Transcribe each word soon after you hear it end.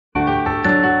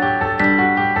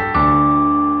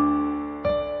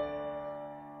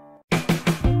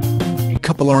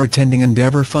couple are attending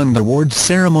Endeavour Fund Awards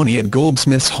ceremony at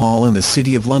Goldsmiths Hall in the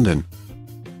City of London.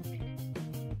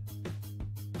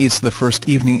 It's the first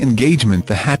evening engagement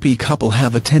the happy couple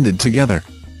have attended together.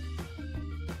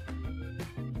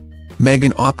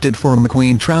 Meghan opted for a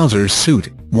McQueen trouser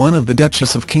suit, one of the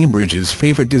Duchess of Cambridge's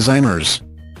favourite designers.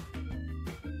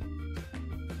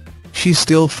 She's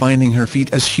still finding her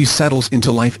feet as she settles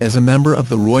into life as a member of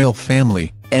the royal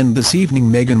family, and this evening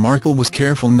Meghan Markle was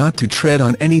careful not to tread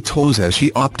on any toes as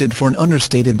she opted for an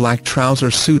understated black trouser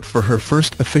suit for her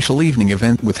first official evening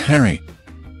event with Harry.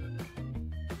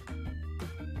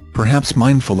 Perhaps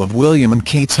mindful of William and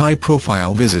Kate's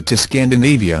high-profile visit to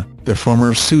Scandinavia, the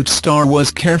former Suits star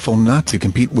was careful not to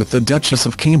compete with the Duchess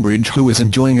of Cambridge, who is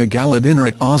enjoying a gala dinner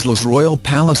at Oslo's Royal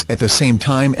Palace at the same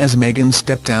time as Meghan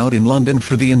stepped out in London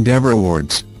for the Endeavour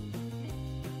Awards.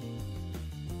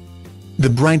 The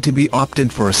bride-to-be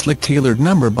opted for a slick-tailored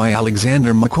number by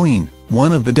Alexander McQueen,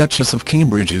 one of the Duchess of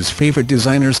Cambridge's favourite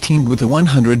designers, teamed with a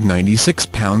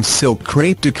 £196 silk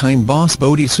crepe de Chine boss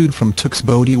bodysuit from Tux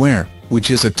Bodywear, which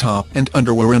is a top and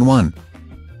underwear in one.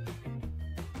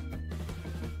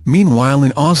 Meanwhile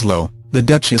in Oslo, the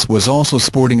Duchess was also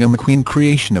sporting a McQueen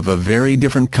creation of a very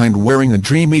different kind, wearing a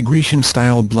dreamy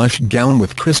Grecian-style blush gown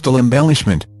with crystal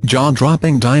embellishment,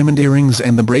 jaw-dropping diamond earrings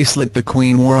and the bracelet the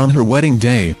Queen wore on her wedding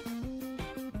day.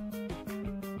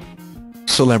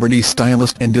 Celebrity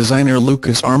stylist and designer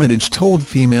Lucas Armitage told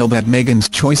Female that Meghan's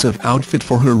choice of outfit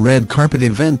for her red carpet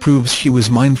event proves she was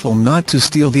mindful not to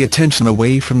steal the attention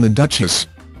away from the Duchess.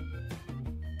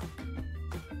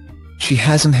 She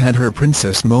hasn't had her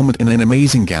princess moment in an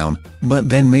amazing gown, but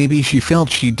then maybe she felt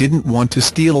she didn't want to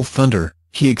steal thunder,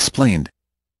 he explained.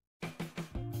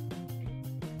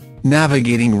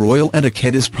 Navigating royal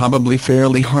etiquette is probably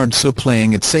fairly hard, so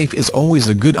playing it safe is always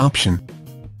a good option.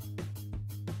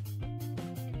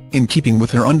 In keeping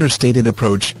with her understated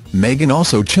approach, Meghan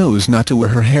also chose not to wear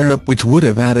her hair up, which would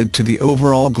have added to the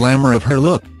overall glamour of her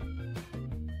look.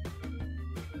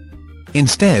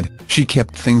 Instead, she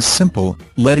kept things simple,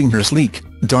 letting her sleek,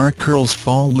 dark curls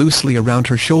fall loosely around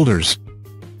her shoulders.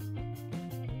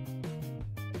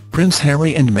 Prince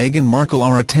Harry and Meghan Markle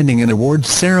are attending an awards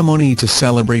ceremony to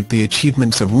celebrate the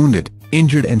achievements of wounded,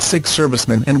 injured and sick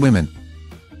servicemen and women.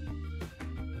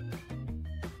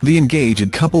 The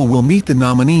engaged couple will meet the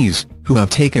nominees, who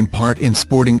have taken part in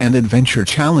sporting and adventure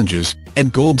challenges,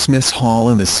 at Goldsmiths Hall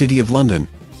in the City of London.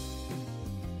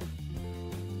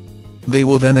 They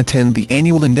will then attend the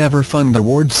annual Endeavour Fund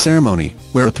Awards ceremony,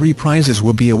 where 3 prizes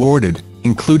will be awarded,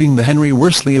 including the Henry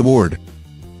Worsley Award.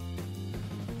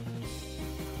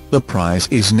 The prize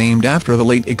is named after the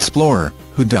late explorer,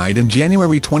 who died in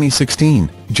January 2016,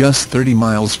 just 30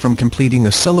 miles from completing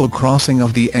a solo crossing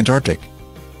of the Antarctic.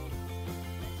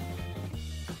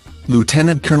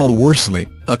 Lieutenant Colonel Worsley,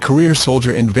 a career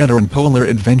soldier and veteran polar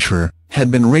adventurer,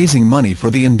 had been raising money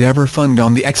for the Endeavour Fund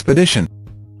on the expedition.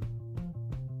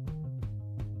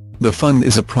 The fund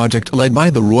is a project led by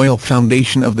the Royal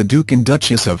Foundation of the Duke and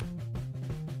Duchess of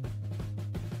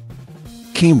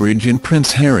Cambridge and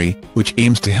Prince Harry, which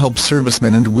aims to help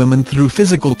servicemen and women through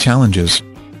physical challenges.